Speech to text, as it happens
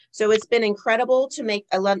So it's been incredible to make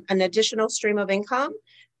an additional stream of income.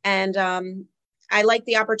 And I like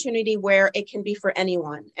the opportunity where it can be for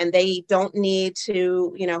anyone and they don't need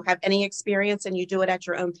to, have any experience, and you do it at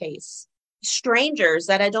your own pace. Strangers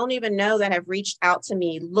that I don't even know that have reached out to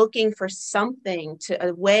me looking for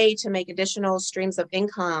a way to make additional streams of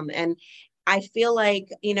income. And I feel like,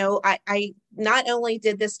 I not only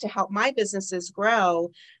did this to help my businesses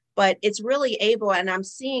grow, but it's really able, and I'm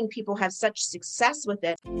seeing people have such success with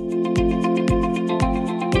it.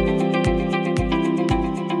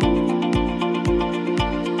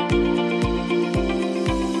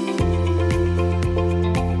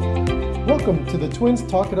 Welcome to the Twins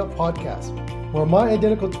Talk It Up podcast, where my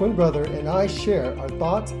identical twin brother and I share our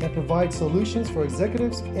thoughts and provide solutions for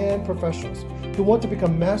executives and professionals who want to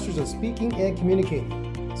become masters of speaking and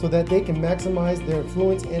communicating so that they can maximize their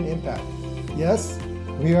influence and impact. Yes,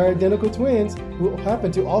 we are identical twins who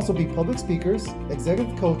happen to also be public speakers,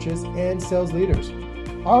 executive coaches, and sales leaders.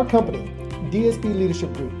 Our company, DSB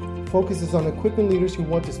Leadership Group, focuses on equipping leaders who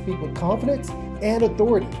want to speak with confidence and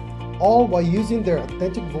authority, all while using their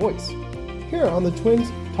authentic voice. Here on the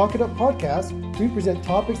Twins Talk It Up podcast, we present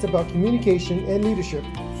topics about communication and leadership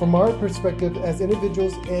from our perspective as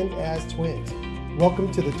individuals and as twins.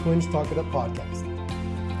 Welcome to the Twins Talk It Up podcast.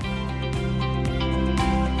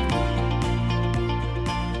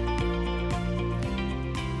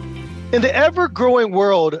 In the ever-growing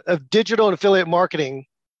world of digital and affiliate marketing,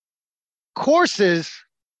 courses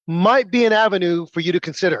might be an avenue for you to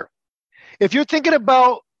consider. If you're thinking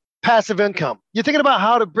about passive income, you're thinking about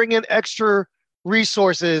how to bring in extra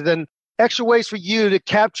resources and extra ways for you to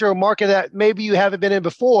capture a market that maybe you haven't been in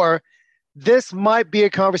before, this might be a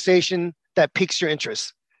conversation that piques your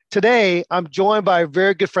interest. Today, I'm joined by a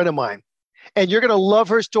very good friend of mine, and you're going to love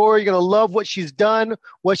her story. You're going to love what she's done,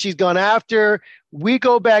 what she's gone after. We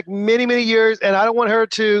go back many, many years, and I don't want her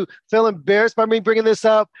to feel embarrassed by me bringing this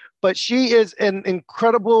up, but she is an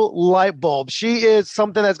incredible light bulb. She is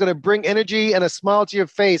something that's going to bring energy and a smile to your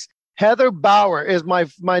face. Heather Bauer is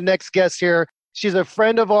my next guest here. She's a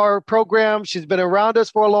friend of our program. She's been around us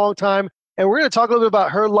for a long time, and we're going to talk a little bit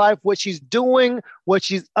about her life, what she's doing, what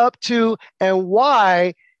she's up to, and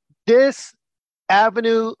why this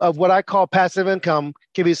avenue of what I call passive income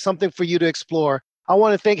can be something for you to explore. I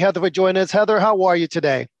want to thank Heather for joining us. Heather, how are you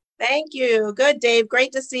today? Thank you. Good, Dave.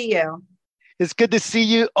 Great to see you. It's good to see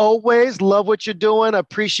you always. Love what you're doing.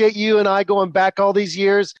 Appreciate you and I going back all these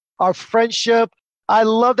years. Our friendship. I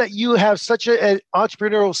love that you have such an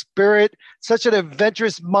entrepreneurial spirit, such an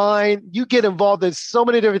adventurous mind. You get involved in so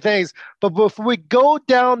many different things. But before we go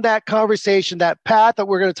down that conversation, that path that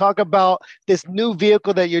we're going to talk about, this new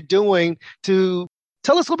vehicle that you're doing, to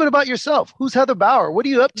tell us a little bit about yourself. Who's Heather Bauer? What are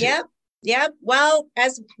you up to? Yep. Well,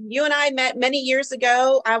 as you and I met many years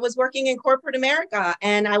ago, I was working in corporate America,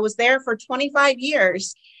 and I was there for 25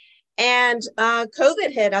 years. And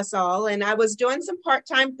COVID hit us all, and I was doing some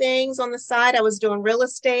part-time things on the side. I was doing real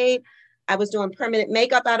estate. I was doing permanent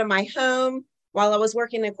makeup out of my home while I was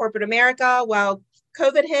working in corporate America. Well,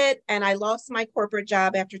 COVID hit, and I lost my corporate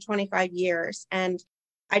job after 25 years. And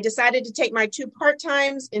I decided to take my two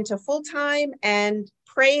part-times into full-time and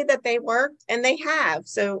pray that they worked, and they have.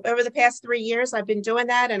 So over the past 3 years, I've been doing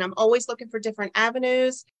that, and I'm always looking for different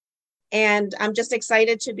avenues. And I'm just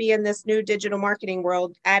excited to be in this new digital marketing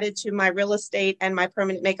world added to my real estate and my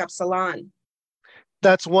permanent makeup salon.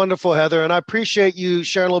 That's wonderful, Heather. And I appreciate you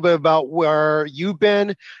sharing a little bit about where you've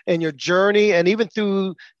been and your journey. And even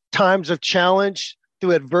through times of challenge,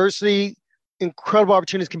 through adversity, incredible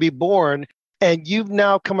opportunities can be born. And you've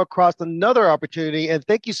now come across another opportunity. And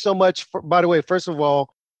thank you so much for, by the way, first of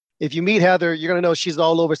all, if you meet Heather, you're going to know she's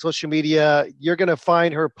all over social media. You're going to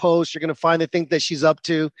find her posts. You're going to find the things that she's up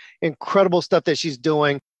to, incredible stuff that she's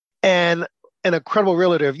doing, and an incredible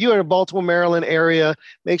realtor. If you're in the Baltimore, Maryland area,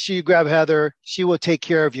 make sure you grab Heather. She will take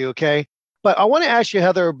care of you, okay? But I want to ask you,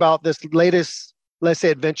 Heather, about this latest, let's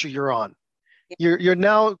say, adventure you're on. You're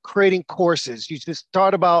now creating courses. You just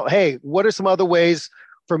thought about, hey, what are some other ways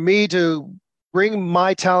for me to bring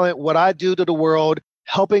my talent, what I do to the world,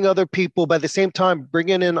 helping other people, but at the same time,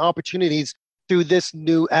 bringing in opportunities through this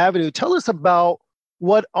new avenue. Tell us about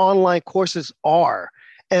what online courses are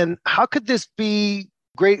and how could this be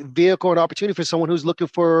a great vehicle and opportunity for someone who's looking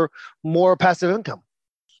for more passive income?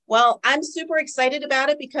 Well, I'm super excited about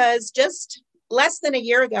it because just less than a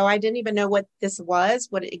year ago, I didn't even know what this was,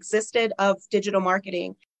 what existed of digital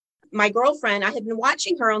marketing. My girlfriend, I had been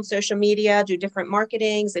watching her on social media do different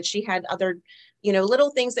marketings, and she had other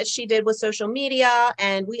little things that she did with social media.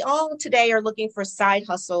 And we all today are looking for side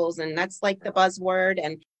hustles, and that's like the buzzword.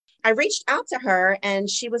 And I reached out to her and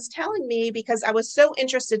she was telling me, because I was so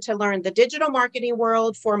interested to learn the digital marketing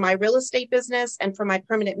world for my real estate business and for my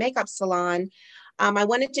permanent makeup salon. I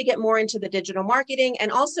wanted to get more into the digital marketing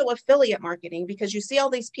and also affiliate marketing, because you see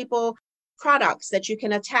all these people products that you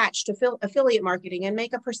can attach to affiliate marketing and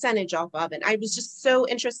make a percentage off of. And I was just so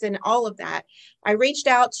interested in all of that. I reached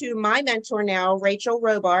out to my mentor now, Rachel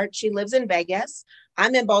Robart. She lives in Vegas.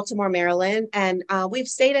 I'm in Baltimore, Maryland, and we've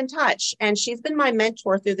stayed in touch. And she's been my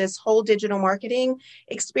mentor through this whole digital marketing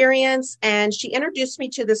experience. And she introduced me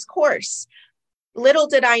to this course. Little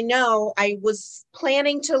did I know, I was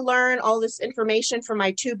planning to learn all this information for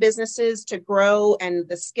my two businesses to grow and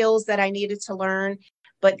the skills that I needed to learn.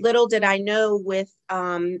 But little did I know, with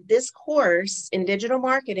this course in digital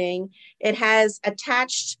marketing, it has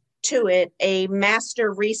attached to it a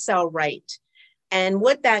master resale right. And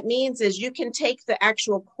what that means is you can take the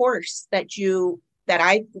actual course that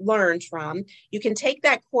I learned from, you can take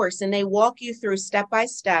that course and they walk you through step by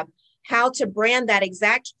step how to brand that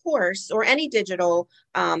exact course or any digital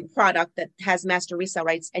product that has master resale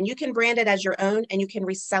rights. And you can brand it as your own and you can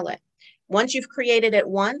resell it. Once you've created it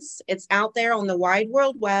once, it's out there on the wide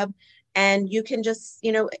world web, and you can just,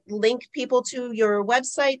 link people to your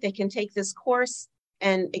website. They can take this course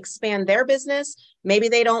and expand their business. Maybe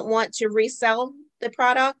they don't want to resell the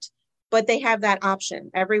product, but they have that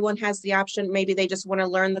option. Everyone has the option. Maybe they just want to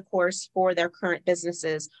learn the course for their current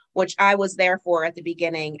businesses, which I was there for at the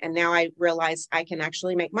beginning. And now I realize I can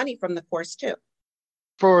actually make money from the course too.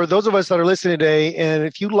 For those of us that are listening today, and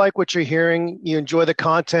if you like what you're hearing, you enjoy the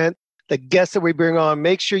content, the guests that we bring on,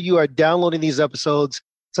 make sure you are downloading these episodes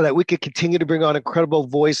so that we can continue to bring on incredible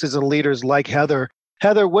voices and leaders like Heather.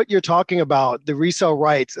 Heather, what you're talking about, the resale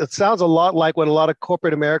rights, it sounds a lot like what a lot of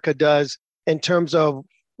corporate America does in terms of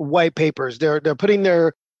white papers. They're putting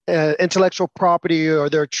their intellectual property or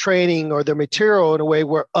their training or their material in a way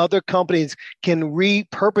where other companies can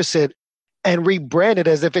repurpose it and rebrand it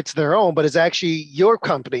as if it's their own, but it's actually your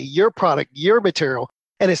company, your product, your material.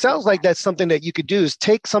 And it sounds like that's something that you could do, is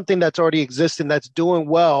take something that's already existing, that's doing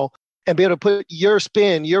well, and be able to put your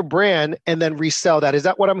spin, your brand, and then resell that. Is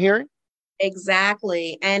that what I'm hearing?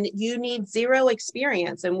 Exactly. And you need zero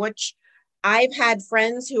experience, in which I've had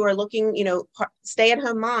friends who are looking,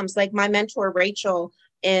 stay-at-home moms, like my mentor, Rachel,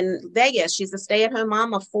 in Vegas. She's a stay-at-home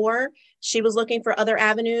mom of 4. She was looking for other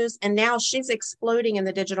avenues, and now she's exploding in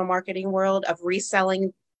the digital marketing world of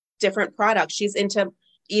reselling different products. She's into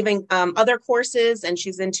even other courses, and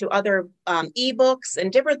she's into other ebooks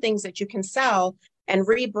and different things that you can sell and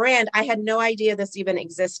rebrand. I had no idea this even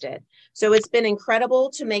existed. So it's been incredible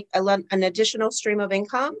to make an additional stream of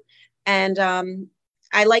income. And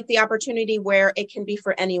I like the opportunity where it can be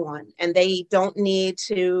for anyone, and they don't need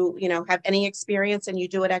to, have any experience, and you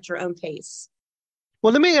do it at your own pace.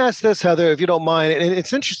 Well, let me ask this, Heather, if you don't mind. And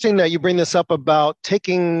it's interesting that you bring this up about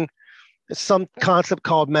taking some concept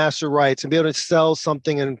called master rights and be able to sell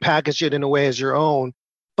something and package it in a way as your own.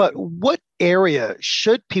 But what area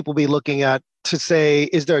should people be looking at to say,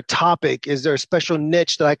 is there a topic, is there a special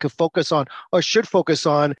niche that I could focus on or should focus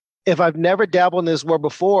on if I've never dabbled in this world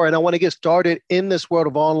before and I want to get started in this world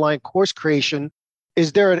of online course creation?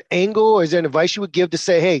 Is there an angle or is there an advice you would give to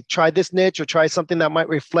say, hey, try this niche or try something that might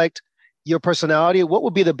reflect your personality? What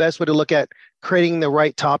would be the best way to look at creating the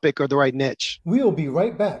right topic or the right niche? We'll be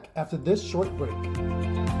right back after this short break.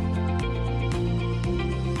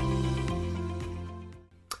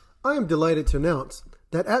 I am delighted to announce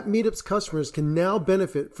that App Meetup's customers can now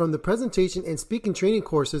benefit from the presentation and speaking training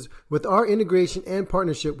courses with our integration and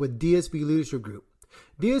partnership with DSB Leadership Group.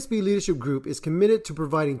 DSB Leadership Group is committed to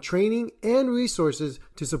providing training and resources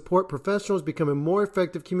to support professionals becoming more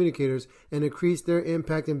effective communicators and increase their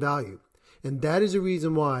impact and value. And that is the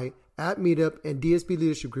reason why App Meetup and DSB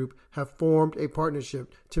Leadership Group have formed a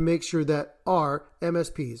partnership to make sure that our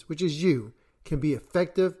MSPs, which is you, can be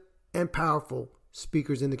effective and powerful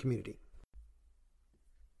speakers in the community.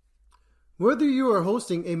 Whether you are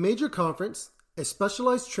hosting a major conference, a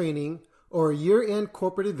specialized training, or a year-end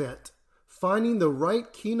corporate event, finding the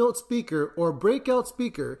right keynote speaker or breakout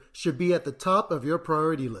speaker should be at the top of your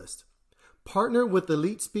priority list. Partner with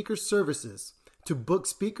Elite Speaker Services to book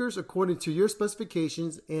speakers according to your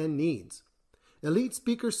specifications and needs. Elite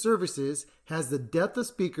Speaker Services has the depth of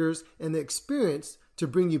speakers and the experience to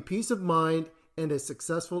bring you peace of mind and a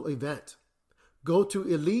successful event. Go to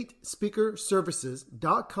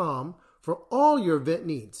EliteSpeakerServices.com for all your event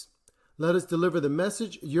needs. Let us deliver the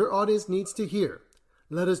message your audience needs to hear.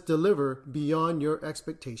 Let us deliver beyond your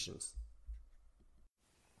expectations.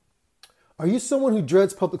 Are you someone who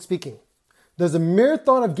dreads public speaking? Does the mere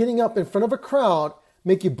thought of getting up in front of a crowd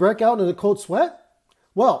make you break out in a cold sweat?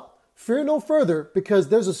 Well, Fear no further, because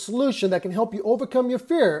there's a solution that can help you overcome your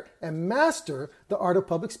fear and master the art of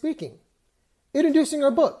public speaking. Introducing our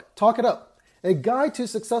book, Talk It Up, a guide to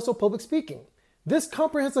successful public speaking. This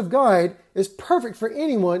comprehensive guide is perfect for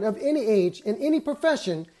anyone of any age in any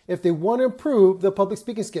profession if they want to improve their public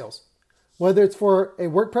speaking skills. Whether it's for a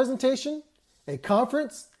work presentation, a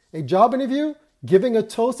conference, a job interview, giving a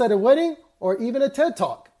toast at a wedding, or even a TED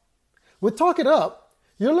Talk. With Talk It Up,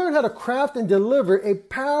 you'll learn how to craft and deliver a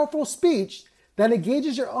powerful speech that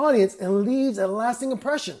engages your audience and leaves a lasting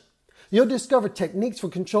impression. You'll discover techniques for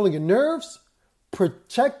controlling your nerves,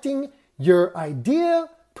 protecting your idea,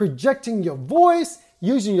 projecting your voice,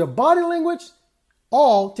 using your body language,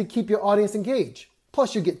 all to keep your audience engaged.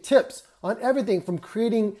 Plus, you get tips on everything from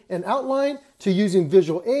creating an outline to using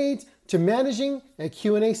visual aids to managing a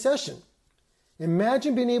Q&A session.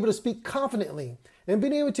 Imagine being able to speak confidently and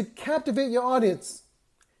being able to captivate your audience.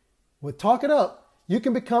 With Talk It Up, you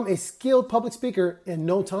can become a skilled public speaker in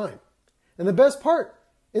no time. And the best part,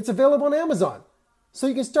 it's available on Amazon. So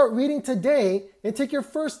you can start reading today and take your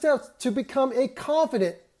first steps to become a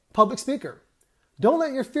confident public speaker. Don't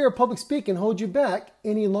let your fear of public speaking hold you back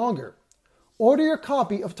any longer. Order your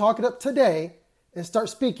copy of Talk It Up today and start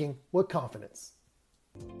speaking with confidence.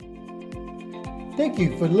 Thank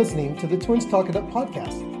you for listening to the Twins Talk It Up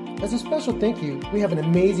podcast. As a special thank you, we have an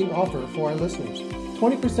amazing offer for our listeners.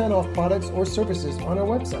 20% off products or services on our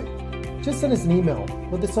website. Just send us an email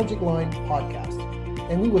with the subject line podcast,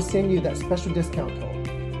 and we will send you that special discount code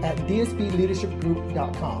at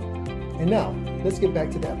dsbleadershipgroup.com. And now, let's get back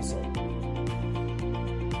to the episode.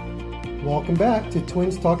 Welcome back to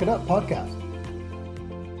Twins Talk It Up podcast.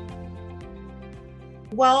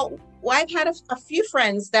 Well, I've had a few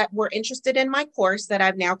friends that were interested in my course that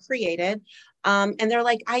I've now created. And they're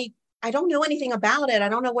like, I don't know anything about it. I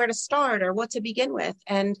don't know where to start or what to begin with.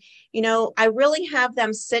 And, I really have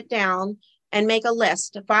them sit down and make a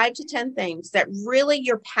list of 5 to 10 things that really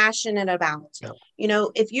you're passionate about. Yeah.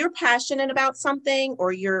 If you're passionate about something,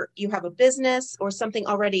 or you have a business or something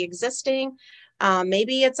already existing,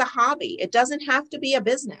 maybe it's a hobby. It doesn't have to be a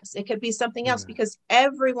business. It could be something else, because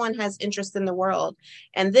everyone has interest in the world,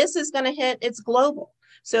 and this is going to hit, it's global.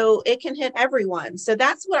 So it can hit everyone. So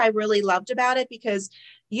that's what I really loved about it, because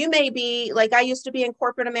you may be like, I used to be in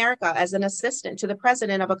corporate America as an assistant to the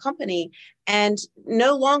president of a company, and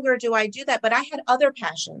no longer do I do that. But I had other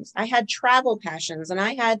passions. I had travel passions, and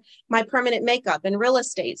I had my permanent makeup and real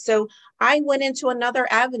estate. So I went into another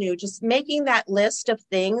avenue, just making that list of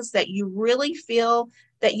things that you really feel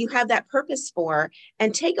that you have that purpose for,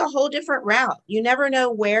 and take a whole different route. You never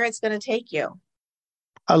know where it's going to take you.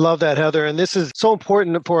 I love that, Heather. And this is so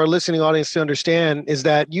important for our listening audience to understand, is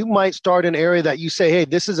that you might start an area that you say, hey,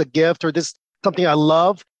 this is a gift, or this is something I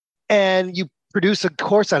love, and you produce a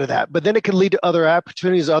course out of that. But then it can lead to other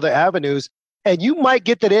opportunities, other avenues, and you might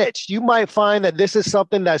get that itch. You might find that this is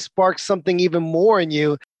something that sparks something even more in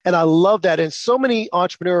you. And I love that. And so many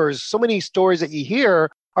entrepreneurs, so many stories that you hear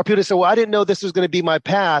are people that say, well, I didn't know this was going to be my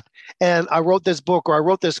path, and I wrote this book, or I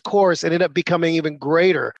wrote this course, and it ended up becoming even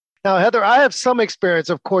greater. Now, Heather, I have some experience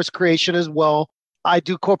of course creation as well. I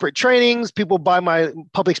do corporate trainings. People buy my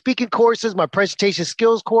public speaking courses, my presentation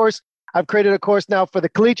skills course. I've created a course now for the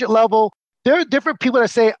collegiate level. There are different people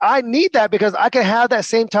that say, I need that because I can have that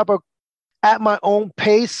same type of at my own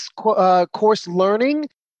pace course learning.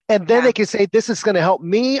 And then they can say, this is going to help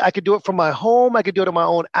me. I could do it from my home. I could do it at my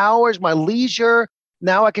own hours, my leisure.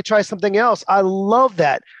 Now I could try something else. I love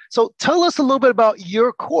that. So tell us a little bit about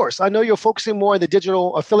your course. I know you're focusing more in the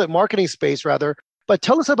digital affiliate marketing space rather, but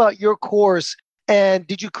tell us about your course. And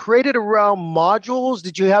did you create it around modules?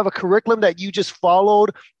 Did you have a curriculum that you just followed?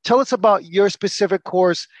 Tell us about your specific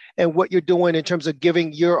course and what you're doing in terms of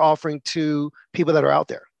giving your offering to people that are out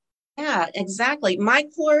there. Yeah, exactly. My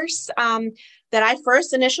course that I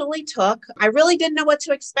first initially took, I really didn't know what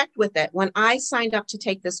to expect with it when I signed up to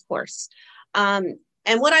take this course.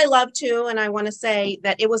 And what I love too, and I want to say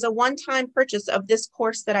that it was a one-time purchase of this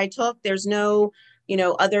course that I took. There's no,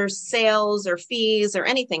 other sales or fees or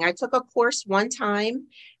anything. I took a course one time,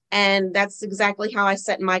 and that's exactly how I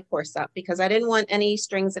set my course up, because I didn't want any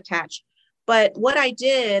strings attached. But what I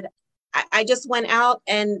did, I just went out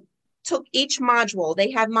and took each module. They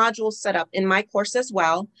have modules set up in my course as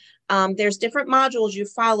well. There's different modules you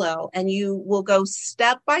follow, and you will go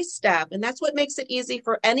step by step. And that's what makes it easy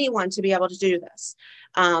for anyone to be able to do this.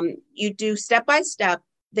 You do step by step.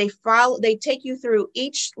 They take you through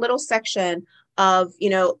each little section of,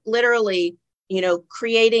 literally,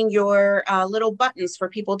 creating your little buttons for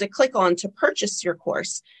people to click on to purchase your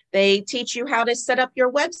course. They teach you how to set up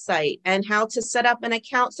your website and how to set up an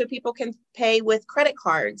account so people can pay with credit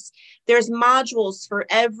cards. There's modules for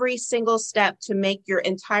every single step to make your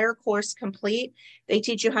entire course complete. They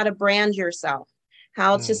teach you how to brand yourself,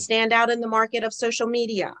 how to stand out in the market of social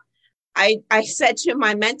media. I said to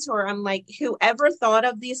my mentor, I'm like, whoever thought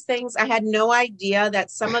of these things, I had no idea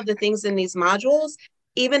that some of the things in these modules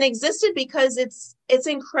even existed, because it's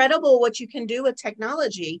incredible what you can do with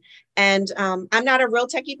technology. And I'm not a real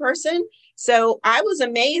techie person, so I was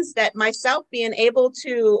amazed at myself being able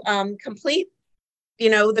to complete,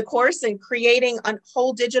 the course and creating a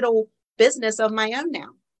whole digital business of my own now.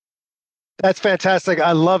 That's fantastic.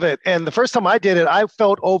 I love it. And the first time I did it, I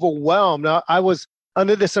felt overwhelmed. I was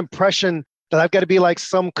under this impression that I've got to be like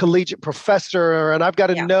some collegiate professor, and I've got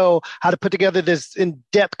to know how to put together this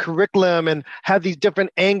in-depth curriculum and have these different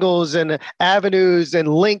angles and avenues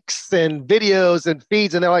and links and videos and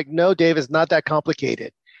feeds. And they're like, no, Dave, it's not that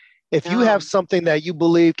complicated. If you have something that you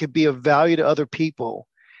believe could be of value to other people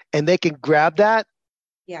and they can grab that,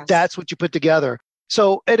 that's what you put together.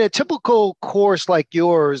 So in a typical course like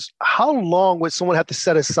yours, how long would someone have to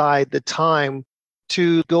set aside the time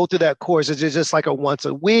to go through that course? Is it just like a once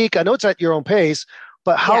a week? I know it's at your own pace,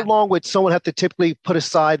 but how long would someone have to typically put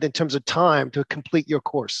aside in terms of time to complete your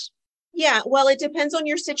course? Yeah, well, it depends on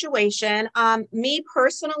your situation. Me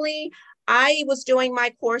personally, I was doing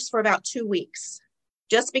my course for about 2 weeks,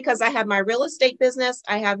 just because I have my real estate business.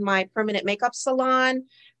 I have my permanent makeup salon.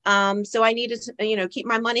 So I needed to, keep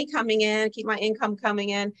my money coming in, keep my income coming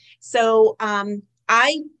in. So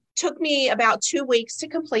I took me about 2 weeks to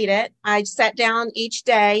complete it. I sat down each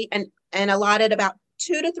day and allotted about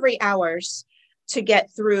 2 to 3 hours to get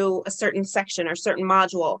through a certain section or certain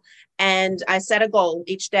module. And I set a goal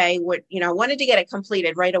each day. I wanted to get it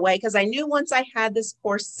completed right away, because I knew once I had this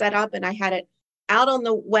course set up and I had it out on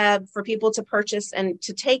the web for people to purchase and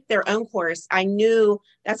to take their own course, I knew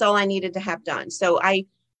that's all I needed to have done. So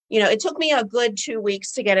it took me a good 2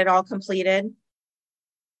 weeks to get it all completed.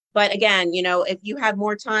 But again, if you have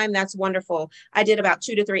more time, that's wonderful. I did about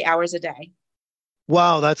 2 to 3 hours a day.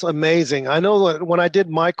 Wow, that's amazing. I know that when I did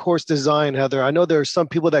my course design, Heather, I know there are some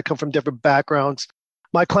people that come from different backgrounds.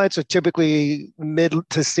 My clients are typically mid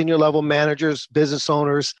to senior level managers, business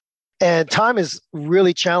owners, and time is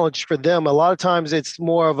really challenged for them. A lot of times it's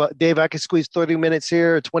more of a, Dave, I can squeeze 30 minutes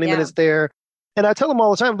here, 20 minutes there. And I tell them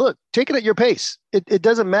all the time, look, take it at your pace. It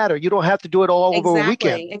doesn't matter. You don't have to do it all over a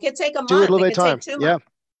weekend. It could take a month. Do it a little bit of time. Take 2 months.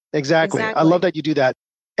 Exactly. I love that you do that.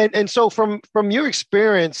 And so from your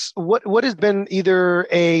experience, what has been either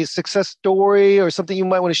a success story or something you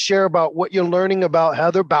might want to share about what you're learning about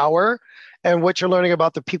Heather Bauer and what you're learning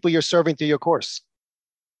about the people you're serving through your course?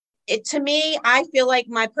 To me, I feel like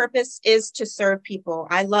my purpose is to serve people.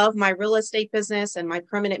 I love my real estate business and my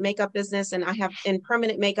permanent makeup business. And in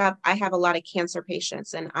permanent makeup, I have a lot of cancer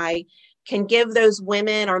patients, and I can give those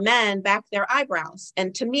women or men back their eyebrows.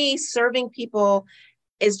 And to me, serving people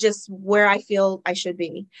is just where I feel I should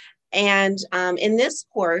be. And in this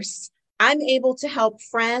course, I'm able to help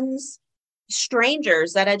friends,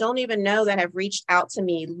 strangers that I don't even know that have reached out to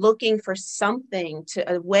me looking for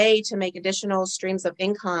a way to make additional streams of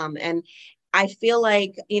income. And I feel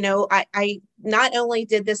like, I not only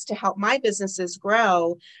did this to help my businesses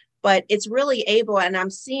grow, but it's really able, and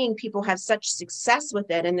I'm seeing people have such success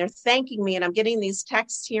with it, and they're thanking me, and I'm getting these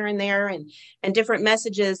texts here and there and different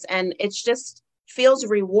messages. And it's just feels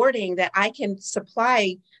rewarding that I can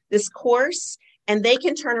supply this course and they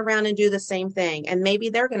can turn around and do the same thing. And maybe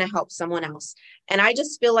they're going to help someone else. And I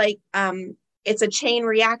just feel like it's a chain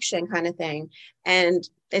reaction kind of thing. And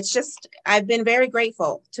it's just, I've been very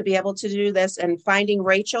grateful to be able to do this, and finding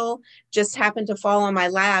Rachel just happened to fall on my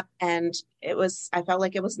lap, and I felt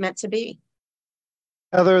like it was meant to be.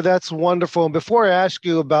 Heather, that's wonderful. And before I ask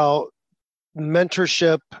you about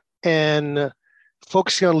mentorship and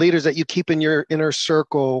focusing on leaders that you keep in your inner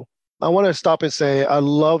circle, I want to stop and say, I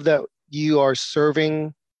love that you are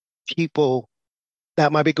serving people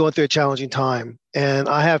that might be going through a challenging time. And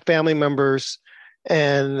I have family members,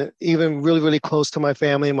 and even really, really close to my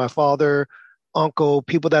family, my father, uncle,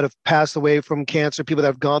 people that have passed away from cancer, people that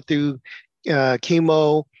have gone through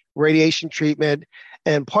chemo, radiation treatment.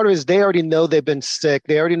 And part of it is they already know they've been sick.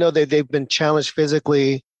 They already know that they've been challenged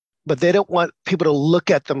physically, but they don't want people to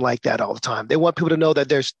look at them like that all the time. They want people to know that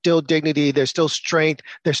there's still dignity, there's still strength,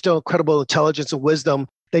 there's still incredible intelligence and wisdom.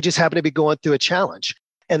 They just happen to be going through a challenge.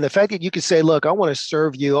 And the fact that you can say, look, I want to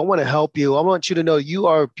serve you. I want to help you. I want you to know you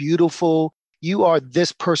are beautiful. You are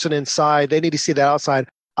this person inside. They need to see that outside.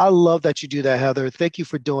 I love that you do that, Heather. Thank you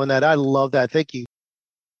for doing that. I love that. Thank you.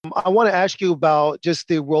 I want to ask you about just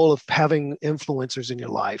the role of having influencers in your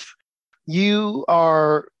life. You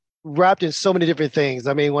are wrapped in so many different things.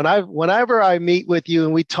 I mean, whenever I meet with you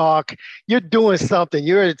and we talk, you're doing something.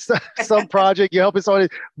 You're at some project, you're helping somebody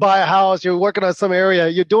buy a house, you're working on some area,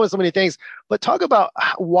 you're doing so many things. But talk about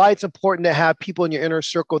why it's important to have people in your inner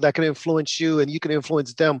circle that can influence you and you can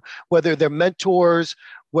influence them, whether they're mentors,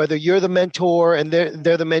 whether you're the mentor and they're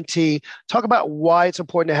the mentee. Talk about why it's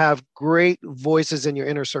important to have great voices in your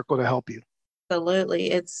inner circle to help you.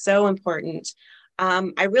 Absolutely. It's so important.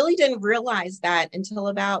 I really didn't realize that until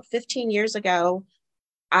about 15 years ago.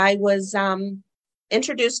 I was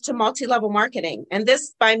introduced to multi-level marketing. And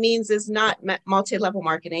this by means is not multi-level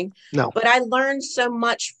marketing. No. But I learned so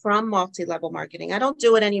much from multi-level marketing. I don't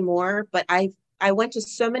do it anymore, but I went to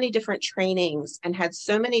so many different trainings and had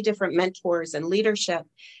so many different mentors and leadership.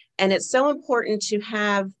 And it's so important to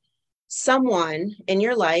have someone in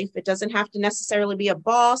your life. It doesn't have to necessarily be a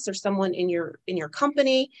boss or someone in your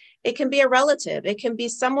company. It can be a relative. It can be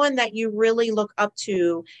someone that you really look up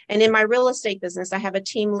to. And in my real estate business, I have a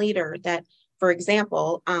team leader that, for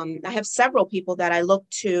example, I have several people that I look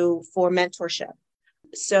to for mentorship.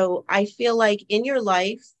 So I feel like in your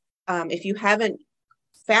life, if you haven't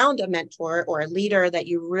found a mentor or a leader that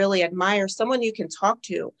you really admire, someone you can talk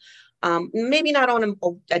to, maybe not on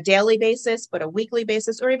a daily basis, but a weekly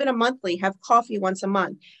basis, or even a monthly, have coffee once a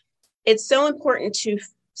month. It's so important to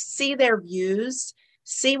see their views,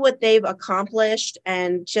 see what they've accomplished,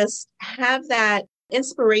 and just have that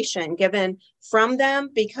inspiration given from them,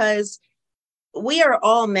 because we are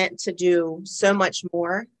all meant to do so much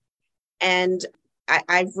more. And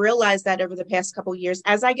I've realized that over the past couple of years,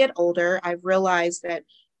 as I get older, I've realized that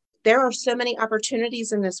there are so many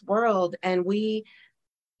opportunities in this world, and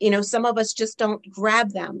some of us just don't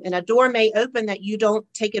grab them, and a door may open that you don't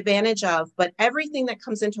take advantage of. But everything that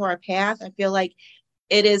comes into our path, I feel like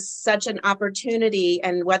it is such an opportunity,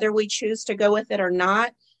 and whether we choose to go with it or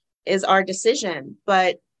not is our decision.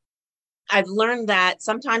 But I've learned that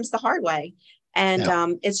sometimes the hard way.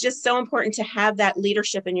 And it's just so important to have that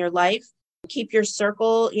leadership in your life. Keep your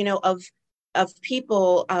circle, of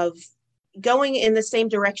people of going in the same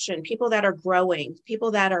direction, people that are growing,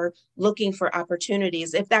 people that are looking for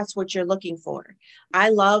opportunities, if that's what you're looking for. I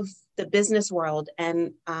love the business world,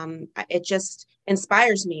 and it just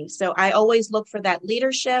inspires me. So I always look for that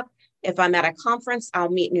leadership. If I'm at a conference, I'll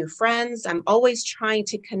meet new friends. I'm always trying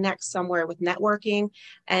to connect somewhere with networking.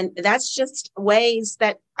 And that's just ways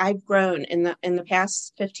that I've grown in the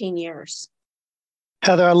past 15 years.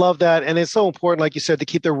 Heather, I love that. And it's so important, like you said, to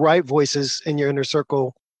keep the right voices in your inner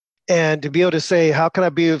circle and to be able to say, how can I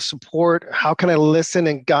be of support? How can I listen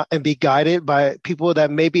and be guided by people that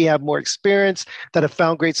maybe have more experience, that have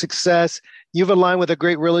found great success? You've aligned with a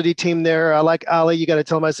great realty team there. I like Ali. You got to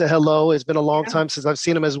tell him I said hello. It's been a long time since I've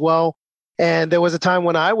seen him as well. And there was a time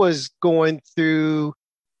when I was going through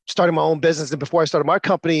starting my own business. And before I started my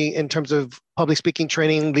company, in terms of public speaking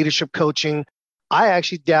training, leadership coaching, I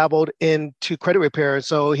actually dabbled into credit repair.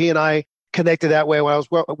 So he and I connected that way when I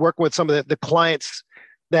was working with some of the clients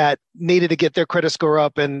that needed to get their credit score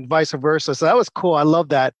up and vice versa. So that was cool. I love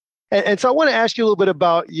that. And so I want to ask you a little bit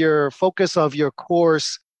about your focus of your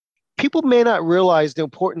course. People may not realize the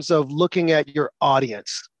importance of looking at your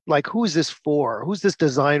audience. Like, who's this for? Who's this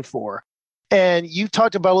designed for? And you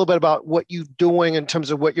talked about a little bit about what you're doing in terms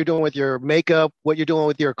of what you're doing with your makeup, what you're doing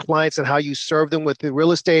with your clients, and how you serve them with the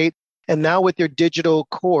real estate, and now with your digital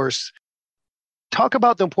course. Talk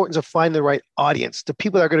about the importance of finding the right audience, the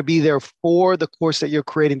people that are going to be there for the course that you're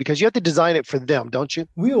creating, because you have to design it for them, don't you?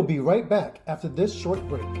 We will be right back after this short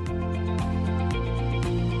break.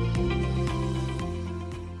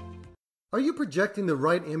 Are you projecting the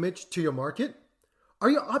right image to your market? Are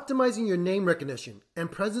you optimizing your name recognition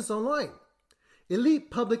and presence online?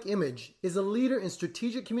 Elite Public Image is a leader in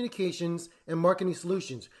strategic communications and marketing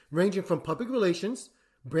solutions, ranging from public relations,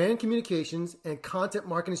 brand communications, and content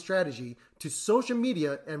marketing strategy to social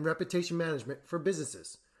media and reputation management for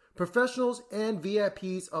businesses, professionals, and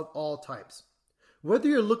VIPs of all types. Whether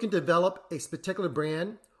you're looking to develop a particular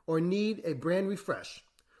brand or need a brand refresh,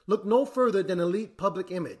 look no further than Elite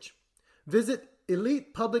Public Image. Visit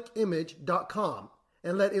elitepublicimage.com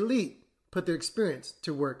and let Elite put their experience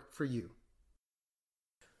to work for you.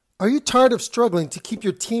 Are you tired of struggling to keep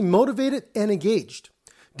your team motivated and engaged?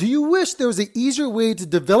 Do you wish there was an easier way to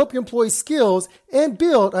develop your employee skills and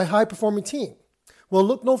build a high-performing team? Well,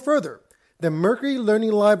 look no further than Mercury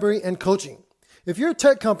Learning Library and Coaching. If you're a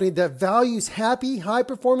tech company that values happy,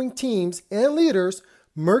 high-performing teams and leaders,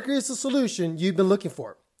 Mercury is the solution you've been looking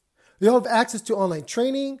for. You'll have access to online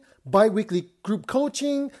training, bi-weekly group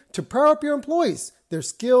coaching to power up your employees, their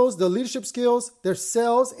skills, their leadership skills, their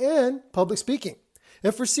sales, and public speaking.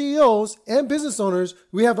 And for CEOs and business owners,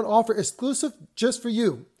 we have an offer exclusive just for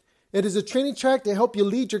you. It is a training track to help you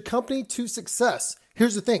lead your company to success.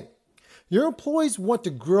 Here's the thing. Your employees want to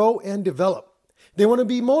grow and develop. They want to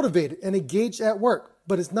be motivated and engaged at work,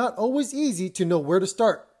 but it's not always easy to know where to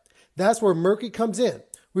start. That's where Mercury comes in.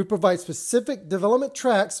 We provide specific development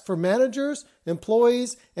tracks for managers,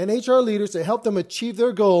 employees, and HR leaders to help them achieve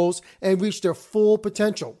their goals and reach their full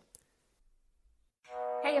potential.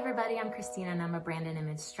 Hey everybody, I'm Christina and I'm a brand and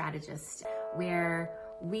image strategist where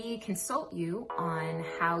we consult you on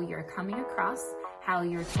how you're coming across, how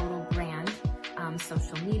your total brand,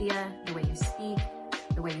 social media, the way you speak,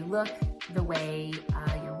 the way you look, the way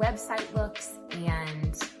your website looks,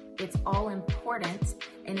 and it's all important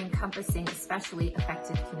in encompassing especially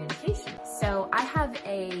effective communication. So I have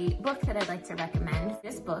a book that I'd like to recommend.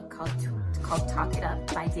 This book called Talk It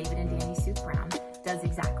Up by David and Danny Suk Brown does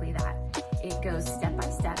exactly that. It goes step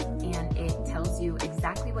by step and it tells you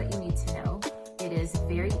exactly what you need to know. It is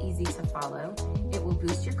very easy to follow. It will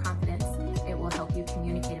boost your confidence. It will help you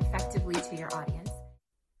communicate effectively to your audience.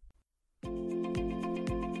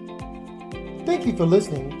 Thank you for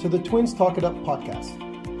listening to the Twins Talk It Up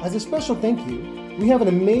podcast. As a special thank you, we have an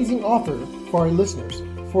amazing offer for our listeners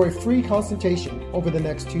for a free consultation over the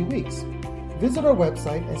next 2 weeks. Visit our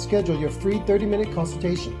website and schedule your free 30-minute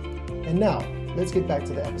consultation. And now, let's get back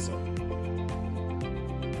to the episode.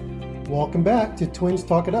 Welcome back to Twins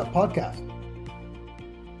Talk It Up podcast.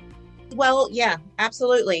 Well, yeah,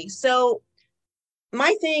 absolutely. So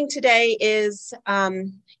my thing today is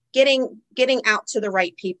getting out to the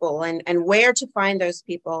right people and where to find those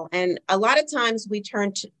people. And a lot of times we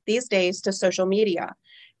turn these days to social media.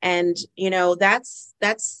 And, that's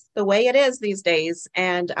the way it is these days.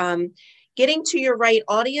 And getting to your right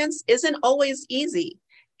audience isn't always easy.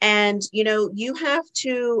 And, you have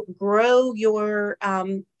to grow your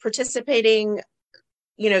participating,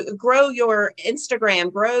 grow your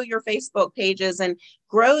Instagram, grow your Facebook pages, and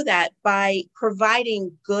grow that by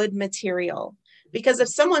providing good material. Because if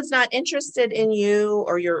someone's not interested in you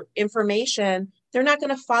or your information, they're not going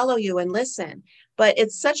to follow you and listen. But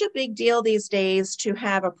it's such a big deal these days to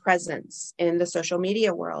have a presence in the social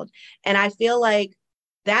media world. And I feel like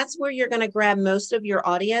that's where you're going to grab most of your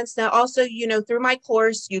audience. Now, also, through my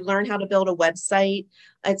course, you learn how to build a website.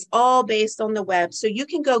 It's all based on the web. So you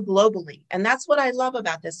can go globally. And that's what I love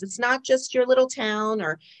about this. It's not just your little town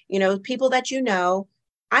or, people that you know.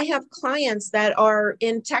 I have clients that are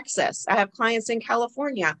in Texas. I have clients in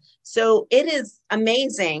California. So it is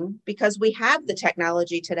amazing because we have the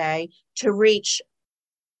technology today to reach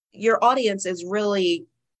your audience is really,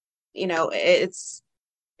 it's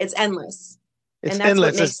endless. It's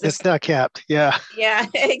endless. It's not capped. Yeah. Yeah,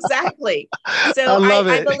 exactly. So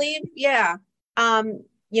I believe, yeah.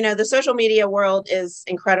 The social media world is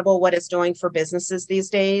incredible what it's doing for businesses these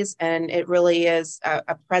days. And it really is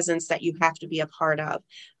a presence that you have to be a part of.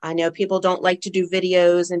 I know people don't like to do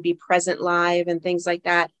videos and be present live and things like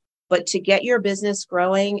that, but to get your business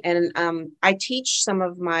growing, and I teach some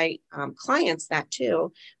of my clients that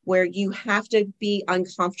too, where you have to be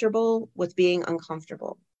uncomfortable with being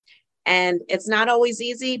uncomfortable. And it's not always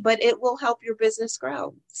easy, but it will help your business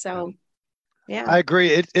grow. So, yeah. I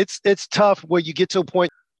agree. It's tough where you get to a point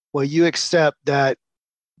where you accept that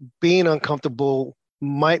being uncomfortable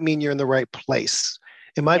might mean you're in the right place.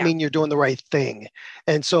 It might mean you're doing the right thing.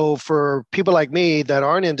 And so for people like me that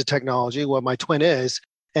aren't into technology, what my twin is,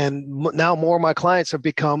 and now more of my clients have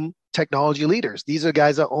become technology leaders. These are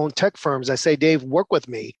guys that own tech firms. I say, Dave, work with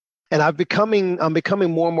me. And I'm becoming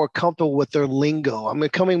more and more comfortable with their lingo. I'm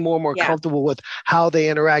becoming more and more comfortable with how they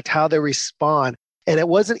interact, how they respond. And it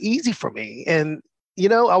wasn't easy for me. And,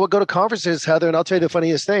 I would go to conferences, Heather, and I'll tell you the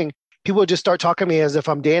funniest thing. People would just start talking to me as if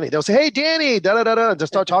I'm Danny. They'll say, hey, Danny, da-da-da-da, and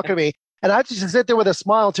just start talking to me. And I have to just sit there with a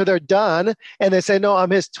smile until they're done. And they say, no, I'm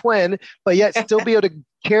his twin, but yet still be able to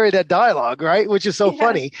carry that dialogue, right? Which is so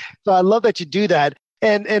funny. So I love that you do that.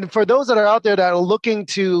 And for those that are out there that are looking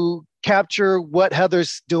to capture what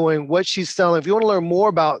Heather's doing, what she's selling, if you want to learn more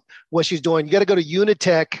about what she's doing, you got to go to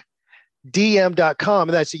unitecdm.com.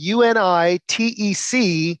 And that's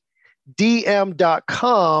unitecdm.com.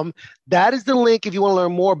 That is the link if you want to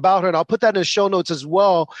learn more about her. And I'll put that in the show notes as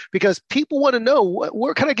well, because people want to know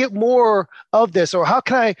where can I get more of this, or how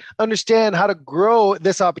can I understand how to grow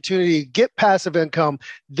this opportunity, get passive income.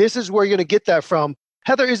 This is where you're going to get that from.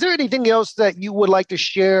 Heather, is there anything else that you would like to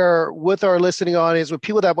share with our listening audience, with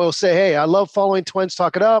people that will say, hey, I love following Twins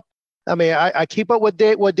Talk It Up. I mean, I keep up with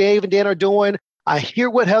what Dave and Dan are doing. I hear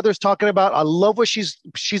what Heather's talking about. I love what she's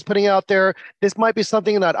putting out there. This might be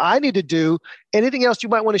something that I need to do. Anything else you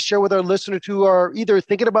might want to share with our listeners who are either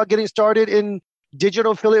thinking about getting started in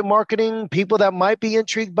digital affiliate marketing, people that might be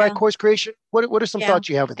intrigued by course creation? What are some thoughts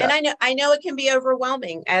you have with that? And I know it can be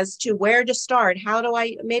overwhelming as to where to start. How do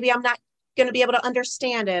maybe I'm not going to be able to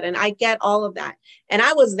understand it. And I get all of that. And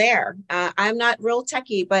I was there. I'm not real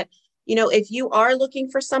techie, but if you are looking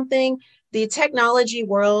for something, the technology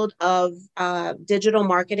world of digital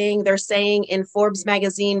marketing, they're saying in Forbes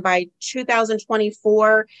magazine by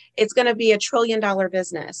 2024, it's going to be $1 trillion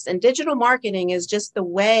business. And digital marketing is just the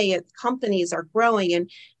way companies are growing, and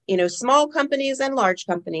small companies and large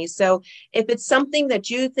companies. So if it's something that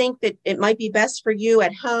you think that it might be best for you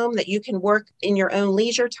at home, that you can work in your own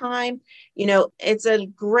leisure time, it's a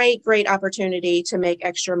great, great opportunity to make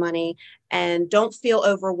extra money, and don't feel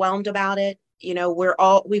overwhelmed about it.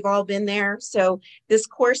 We've all been there. So this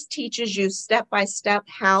course teaches you step by step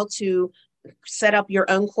how to set up your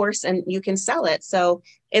own course, and you can sell it. So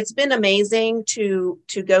it's been amazing to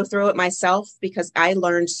go through it myself, because I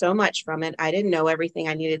learned so much from it. I didn't know everything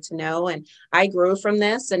I needed to know, and I grew from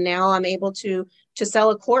this, and now I'm able to sell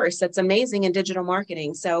a course that's amazing in digital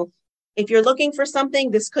marketing. So if you're looking for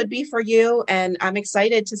something, this could be for you, and I'm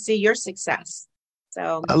excited to see your success.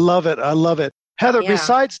 So I love it. Heather,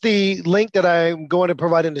 besides the link that I'm going to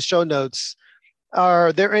provide in the show notes,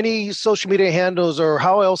 are there any social media handles, or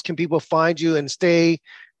how else can people find you and stay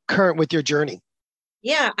current with your journey?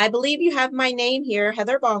 Yeah, I believe you have my name here,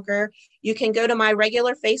 Heather Bonker. You can go to my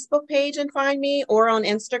regular Facebook page and find me, or on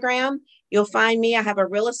Instagram. You'll find me. I have a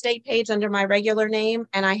real estate page under my regular name,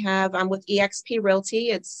 and I'm with eXp Realty.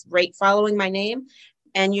 It's right following my name,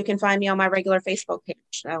 and you can find me on my regular Facebook page.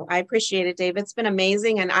 So I appreciate it, Dave. It's been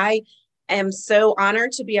amazing, and I am so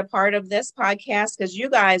honored to be a part of this podcast, because you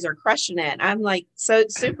guys are crushing it. I'm like so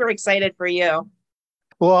super excited for you.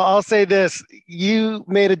 Well, I'll say this. You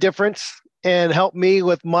made a difference and helped me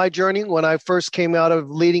with my journey when I first came out of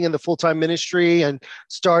leading in the full-time ministry and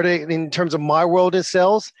started in terms of my world in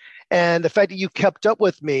sales. And the fact that you kept up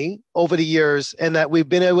with me over the years, and that we've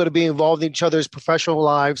been able to be involved in each other's professional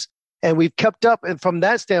lives, and we've kept up. And from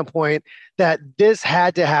that standpoint, that this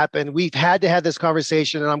had to happen. We've had to have this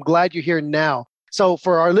conversation, and I'm glad you're here now. So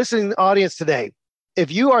for our listening audience today,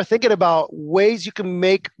 if you are thinking about ways you can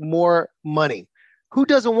make more money, who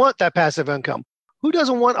doesn't want that passive income? Who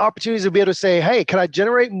doesn't want opportunities to be able to say, hey, can I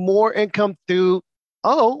generate more income through,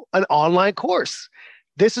 an online course?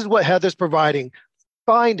 This is what Heather's providing.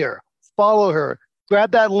 Find her, follow her,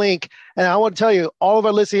 grab that link. And I want to tell you, all of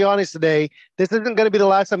our listening audience today, this isn't going to be the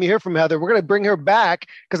last time you hear from Heather. We're going to bring her back,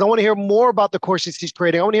 because I want to hear more about the courses she's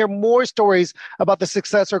creating. I want to hear more stories about the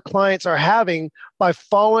success her clients are having by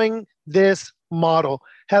following this model.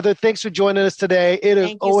 Heather, thanks for joining us today. It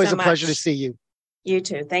is always a pleasure to see you. You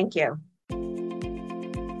too. Thank you.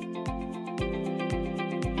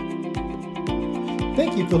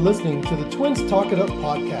 Thank you for listening to the Twins Talk It Up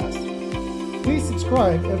podcast. Please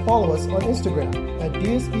subscribe and follow us on Instagram at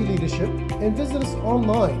DSB Leadership, and visit us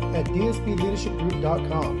online at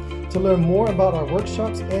dsbleadershipgroup.com to learn more about our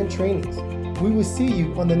workshops and trainings. We will see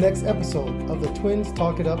you on the next episode of the Twins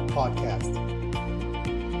Talk It Up podcast.